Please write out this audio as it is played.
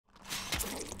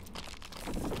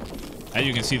As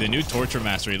you can see, the new Torture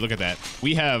Mastery, look at that.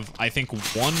 We have, I think,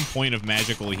 1 point of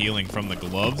magical healing from the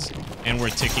gloves, and we're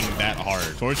ticking that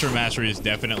hard. Torture Mastery is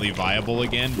definitely viable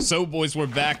again. So, boys, we're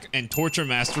back, and Torture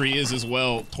Mastery is as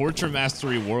well. Torture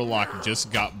Mastery Warlock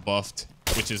just got buffed,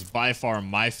 which is by far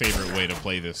my favorite way to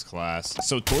play this class.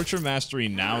 So, Torture Mastery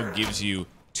now gives you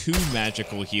 2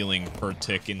 magical healing per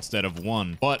tick instead of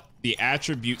 1, but the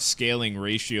attribute scaling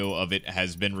ratio of it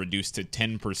has been reduced to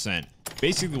 10%.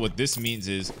 Basically, what this means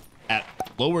is, at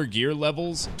lower gear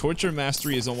levels, Torture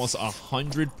Mastery is almost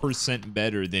 100%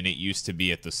 better than it used to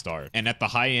be at the start. And at the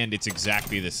high end, it's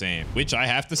exactly the same, which I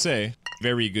have to say,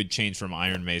 very good change from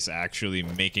Iron Mace actually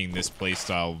making this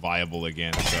playstyle viable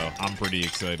again. So I'm pretty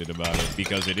excited about it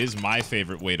because it is my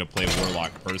favorite way to play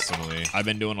Warlock personally. I've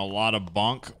been doing a lot of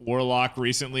bonk Warlock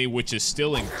recently, which is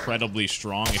still incredibly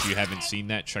strong. If you haven't seen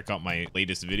that, check out my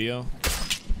latest video.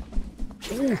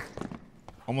 Ooh.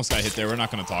 Almost got hit there. We're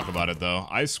not going to talk about it, though.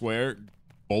 I swear,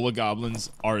 Bola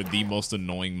Goblins are the most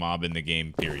annoying mob in the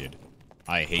game, period.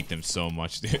 I hate them so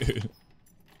much, dude.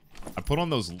 I put on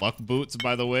those luck boots,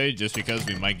 by the way, just because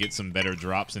we might get some better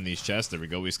drops in these chests. There we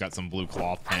go. We just got some blue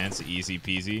cloth pants. Easy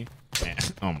peasy. Man.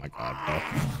 Oh, my God,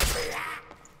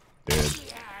 bro. Dude.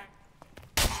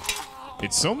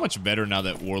 It's so much better now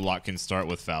that Warlock can start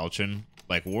with Falchion.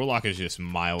 Like, Warlock is just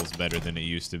miles better than it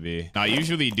used to be. Now, I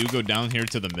usually do go down here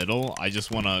to the middle. I just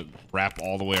want to wrap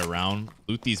all the way around,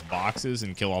 loot these boxes,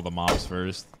 and kill all the mobs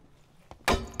first.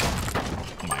 Oh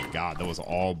my God, that was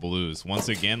all blues. Once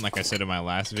again, like I said in my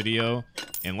last video,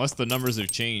 unless the numbers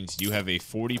have changed, you have a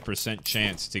 40%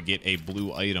 chance to get a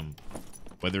blue item,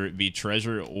 whether it be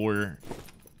treasure or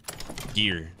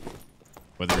gear.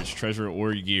 Whether it's treasure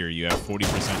or gear, you have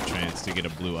 40% chance to get a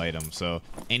blue item. So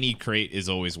any crate is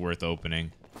always worth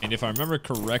opening. And if I remember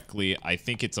correctly, I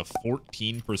think it's a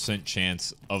 14%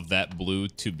 chance of that blue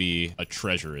to be a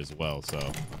treasure as well.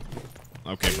 So,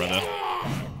 okay, brother,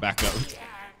 back up.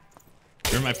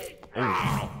 You're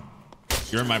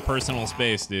in my personal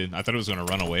space, dude. I thought it was gonna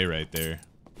run away right there.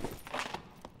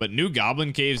 But new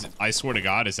Goblin Caves, I swear to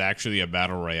God, is actually a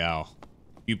battle royale.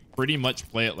 You pretty much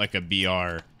play it like a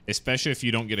BR. Especially if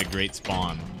you don't get a great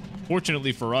spawn.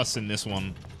 Fortunately for us in this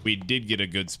one, we did get a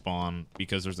good spawn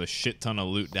because there's a shit ton of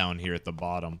loot down here at the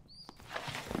bottom.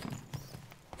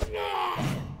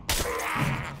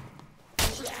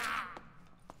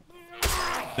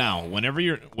 Now, whenever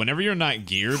you're not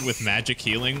geared with magic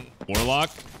healing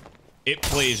Warlock, it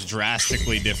plays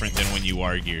drastically different than when you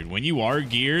are geared. When you are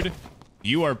geared,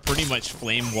 you are pretty much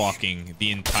flame walking the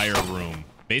entire room.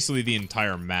 Basically the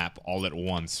entire map all at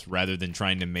once rather than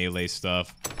trying to melee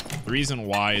stuff. The reason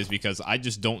why is because I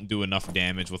just don't do enough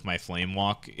damage with my flame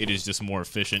walk. It is just more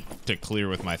efficient to clear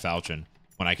with my falchion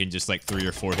when I can just like 3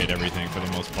 or 4 hit everything for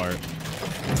the most part.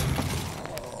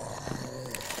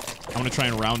 I'm gonna try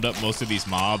and round up most of these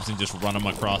mobs and just run them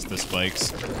across the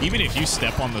spikes. Even if you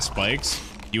step on the spikes,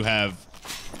 you have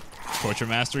Torture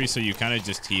Mastery, so you kind of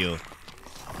just heal.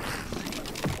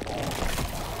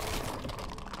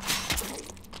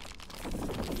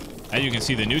 As you can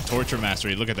see, the new Torture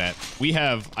Mastery, look at that. We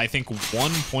have, I think,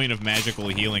 1 point of magical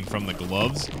healing from the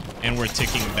gloves, and we're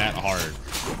ticking that hard.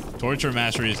 Torture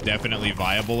Mastery is definitely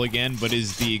viable again, but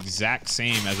is the exact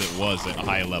same as it was at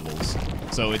high levels.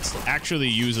 So it's actually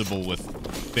usable with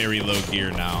very low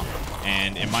gear now,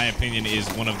 and in my opinion is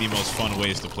one of the most fun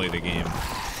ways to play the game.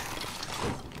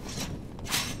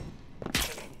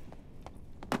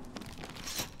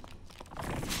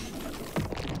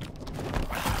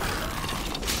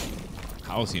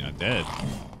 How is he not dead?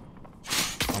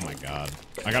 Oh my God.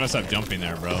 I gotta stop jumping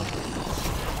there, bro.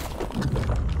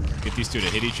 Get these two to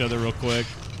hit each other real quick.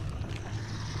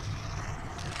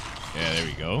 Yeah, there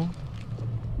we go.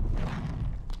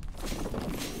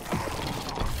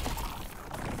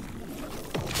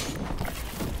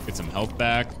 Get some health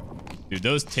back. Dude,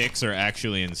 those ticks are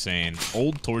actually insane.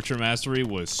 Old Torture Mastery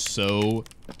was so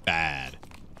bad.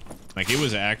 Like, it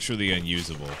was actually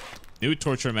unusable. New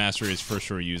Torture Mastery is for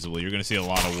sure usable. You're going to see a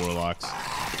lot of Warlocks.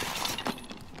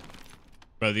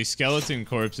 Bro, these skeleton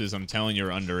corpses, I'm telling you,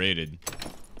 are underrated.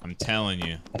 I'm telling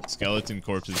you. Skeleton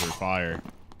corpses are fire.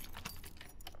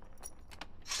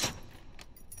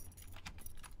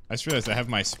 I just realized I have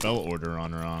my spell order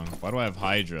on wrong. Why do I have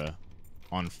Hydra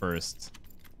on first?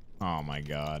 Oh my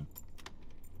God.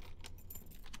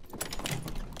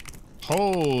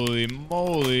 Holy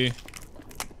moly.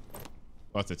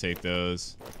 We'll have to take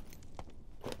those.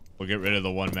 We'll get rid of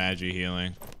the 1 magi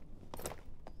healing.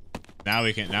 Now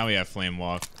we have flame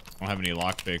walk. I don't have any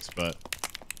lockpicks, but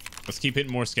let's keep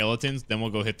hitting more skeletons, then we'll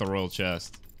go hit the royal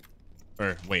chest.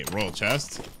 Or wait, royal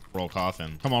chest? Royal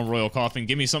coffin. Come on, royal coffin,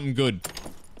 give me something good.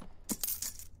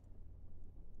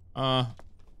 No.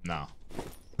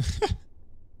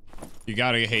 You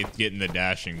gotta hate getting the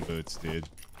dashing boots, dude.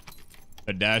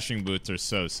 The dashing boots are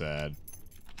so sad.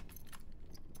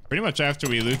 Pretty much after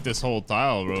we loot this whole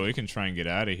tile, bro, we can try and get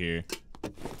out of here.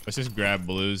 Let's just grab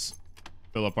blues.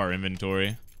 Fill up our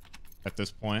inventory at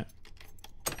this point.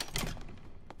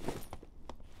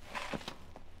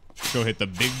 Go hit the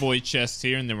big boy chest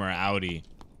here, and then we're outie.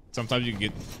 Sometimes you can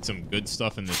get some good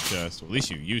stuff in this chest. Well, at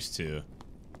least you used to.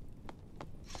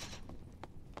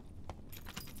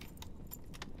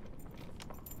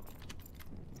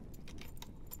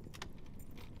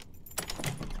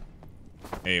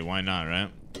 Hey, why not, right?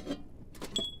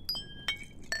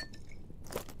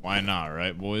 Why not,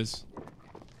 right, boys?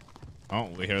 Oh,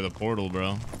 we hear the portal,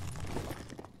 bro.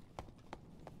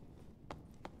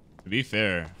 To be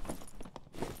fair,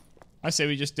 I say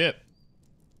we just dip.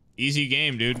 Easy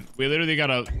game, dude. We literally got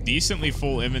a decently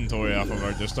full inventory off of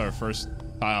our first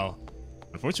tile.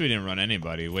 Unfortunately, we didn't run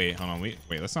anybody. Wait, hold on. Wait,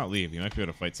 let's not leave. You might be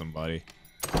able to fight somebody.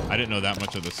 I didn't know that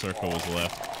much of the circle was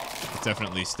left. Let's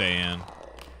definitely stay in.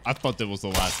 I thought that was the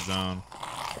last zone.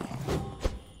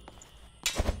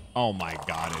 Oh my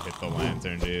god, it hit the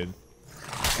lantern, dude.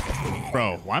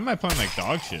 Bro, why am I playing like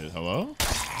dog shit? Hello?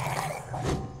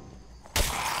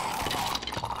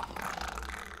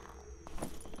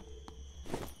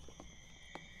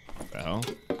 What the hell?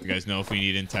 You guys know if we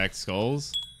need intact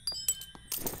skulls?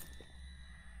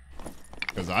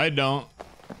 Because I don't.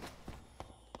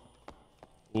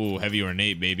 Ooh, heavy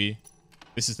ornate, baby.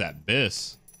 This is that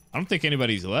Biss. I don't think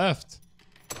anybody's left.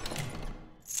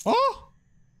 Oh!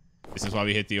 This is why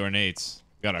we hit the ornates.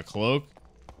 Got a cloak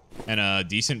and a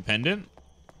decent pendant.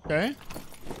 Okay.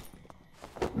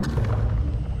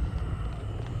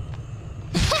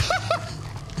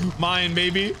 Mine,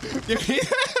 baby.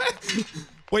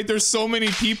 Wait, there's so many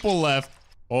people left.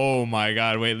 Oh my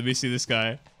god. Wait, let me see this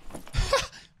guy.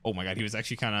 Oh my god, he was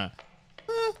actually kind of...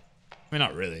 I mean,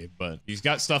 not really, but he's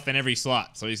got stuff in every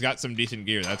slot, so he's got some decent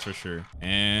gear, that's for sure.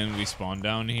 And we spawn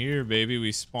down here, baby.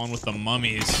 We spawn with the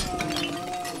mummies.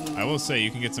 I will say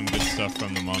you can get some good stuff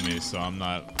from the mummies, so I'm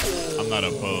not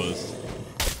opposed.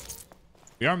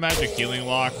 We are magic healing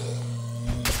lock,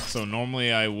 so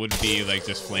normally I would be like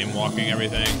just flame walking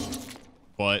everything,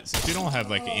 but since we don't have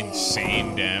like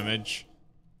insane damage,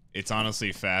 it's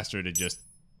honestly faster to just...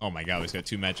 Oh my god, he's got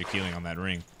 2 magic healing on that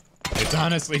ring. It's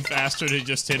honestly faster to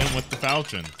just hit him with the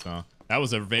falchion. So that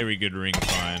was a very good ring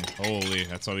find. Holy,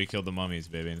 that's why we killed the mummies,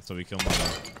 baby. That's why we killed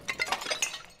mummies.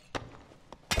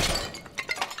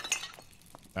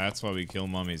 That's why we kill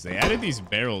mummies. They added these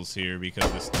barrels here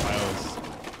because this tile's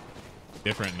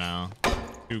different now.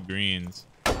 2 greens.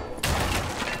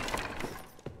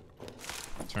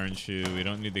 Turn shoe. We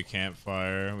don't need the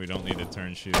campfire. We don't need the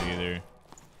turn shoe either.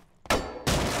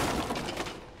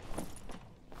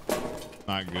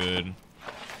 Not good.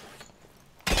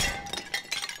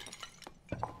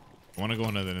 I want to go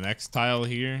into the next tile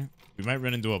here. We might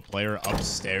run into a player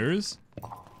upstairs. I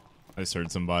just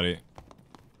heard somebody.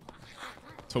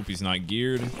 Let's hope he's not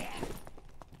geared.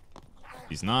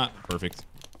 He's not. Perfect.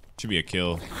 Should be a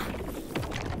kill.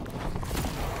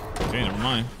 Okay, never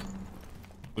mind.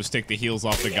 Let's take the heals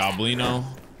off the Goblino.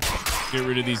 Get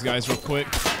rid of these guys real quick.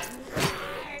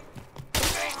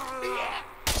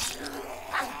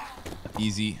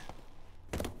 Easy.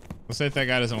 Let's say if that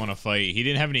guy doesn't want to fight. He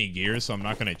didn't have any gear, so I'm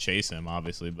not going to chase him,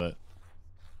 obviously, but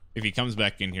if he comes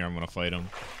back in here, I'm going to fight him.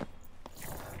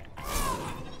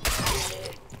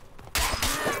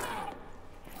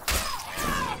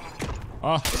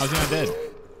 Oh, how's he not dead?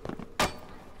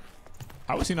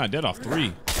 How was he not dead off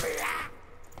 3?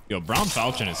 Yo, Brown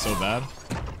Falchion is so bad.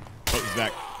 Oh, he's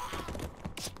back.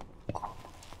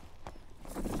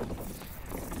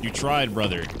 You tried,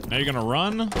 brother. Now you're gonna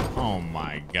run? Oh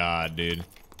my god, dude.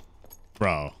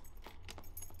 Bro.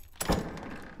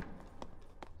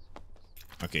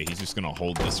 Okay, he's just gonna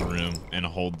hold this room and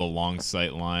hold the long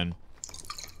sight line.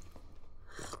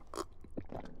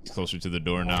 He's closer to the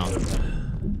door now.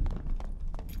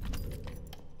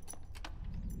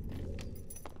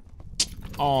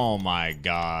 Oh my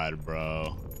god,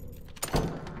 bro.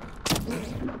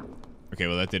 Okay,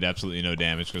 well that did absolutely no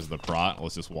damage because of the prot.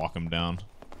 Let's just walk him down.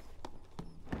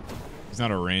 He's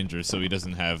not a ranger, so he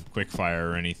doesn't have quick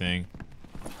fire or anything.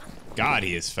 God,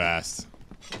 he is fast.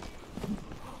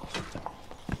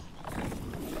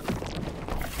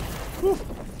 Whew.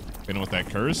 You know what that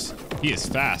curse? He is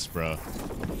fast, bro.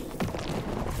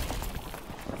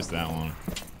 Just that one.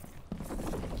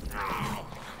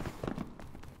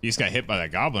 He just got hit by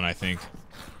that goblin, I think.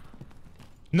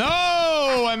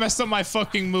 No! I messed up my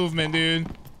fucking movement, dude.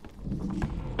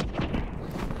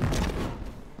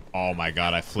 Oh, Oh my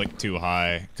god, I flicked too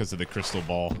high because of the crystal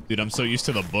ball. Dude, I'm so used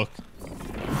to the book. Okay,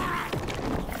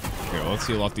 well, let's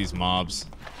heal off these mobs.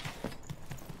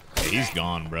 Yeah, he's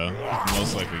gone, bro. He's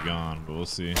most likely gone, but we'll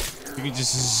see. You can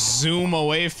just zoom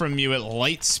away from you at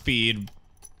light speed.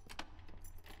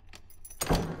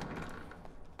 Okay,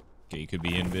 he could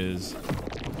be invis.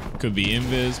 Could be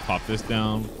invis. Pop this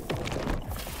down.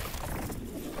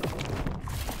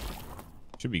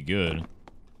 Should be good.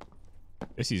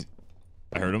 Guess he's...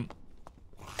 I heard him.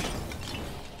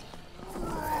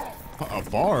 A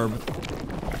barb?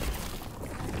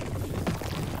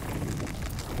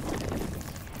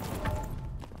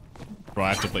 Bro,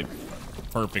 I have to play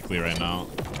perfectly right now.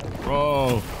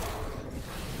 Bro.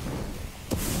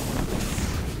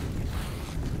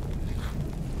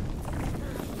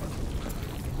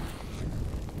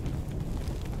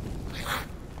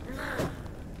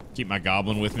 Keep my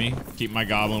goblin with me. Keep my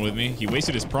goblin with me. He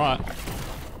wasted his prot.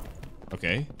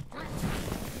 Okay.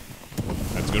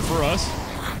 That's good for us.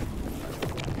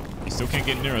 He still can't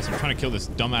get near us. I'm trying to kill this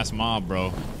dumbass mob,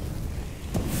 bro.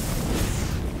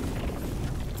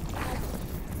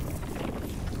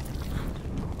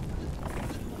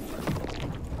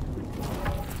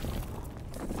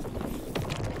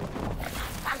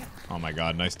 Oh my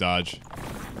god, nice dodge.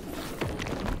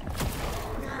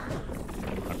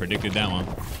 I predicted that one.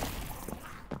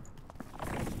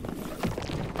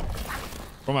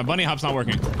 Bro, my bunny hop's not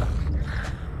working.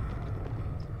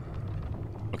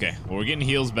 Okay, well, we're getting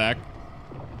heals back.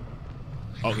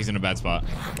 Oh, he's in a bad spot.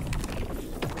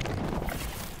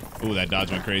 Ooh, that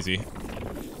dodge went crazy.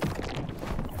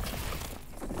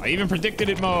 I even predicted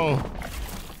it, Mo.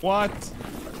 What?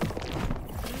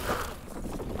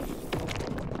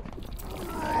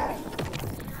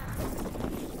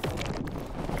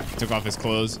 Took off his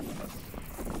clothes.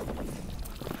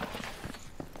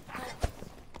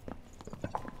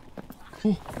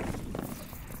 Ooh.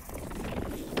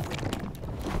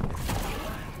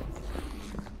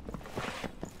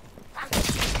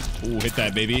 Ooh, hit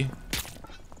that, baby.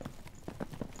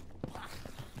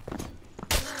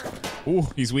 Ooh,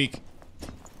 he's weak.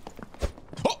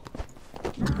 Oh!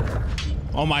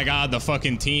 Oh my god, the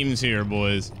fucking team's here,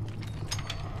 boys.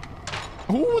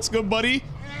 Ooh, what's good, buddy?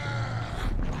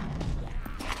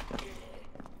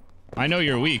 I know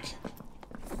you're weak.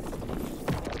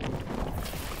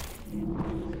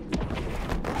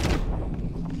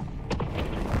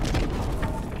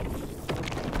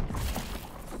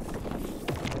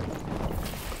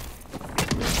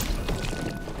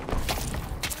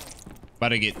 About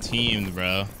to get teamed,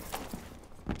 bro.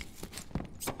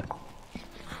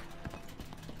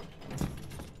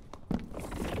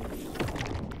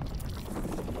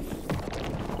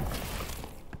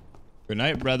 Good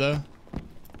night, brother.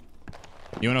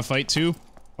 You wanna fight too?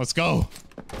 Let's go.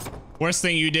 Worst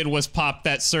thing you did was pop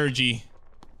that Surgy.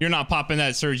 You're not popping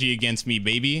that Surgy against me,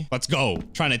 baby. Let's go.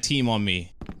 Trying to team on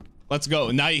me. Let's go.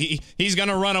 Now he's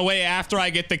gonna run away after I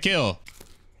get the kill.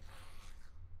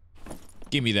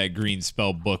 Give me that green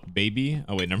spell book, baby.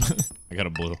 Oh wait, never mind. I got a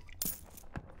blue.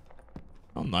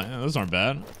 Oh, nice. Those aren't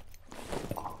bad.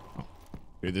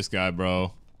 Dude, this guy,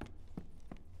 bro.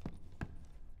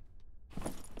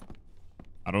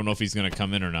 I don't know if he's gonna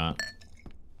come in or not.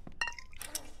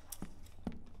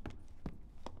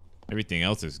 Everything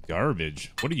else is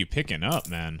garbage. What are you picking up,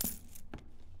 man?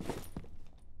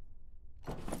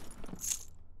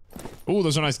 Ooh,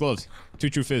 those are nice gloves. 2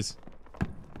 True Fizz.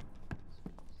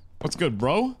 What's good,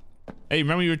 bro? Hey,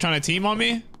 remember you were trying to team on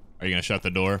me? Are you gonna shut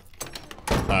the door?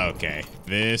 Okay,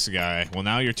 this guy. Well,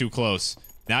 now you're too close.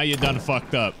 Now you done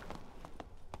fucked up.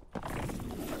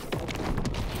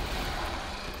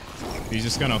 He's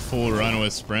just gonna full run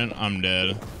with sprint. I'm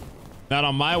dead. Not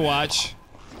on my watch.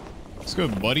 What's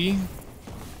good, buddy?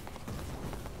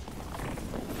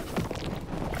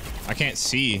 I can't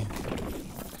see.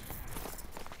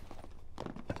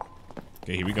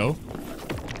 Okay, here we go.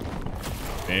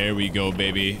 There we go,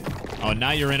 baby. Oh,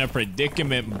 now you're in a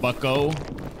predicament, bucko.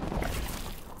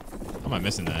 How am I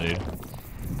missing that, dude?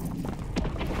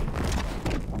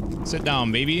 Sit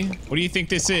down, baby. What do you think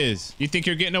this is? You think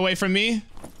you're getting away from me?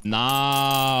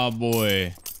 Nah,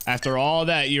 boy. After all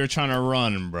that, you're trying to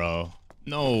run, bro.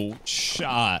 No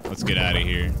shot. Let's get out of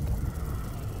here.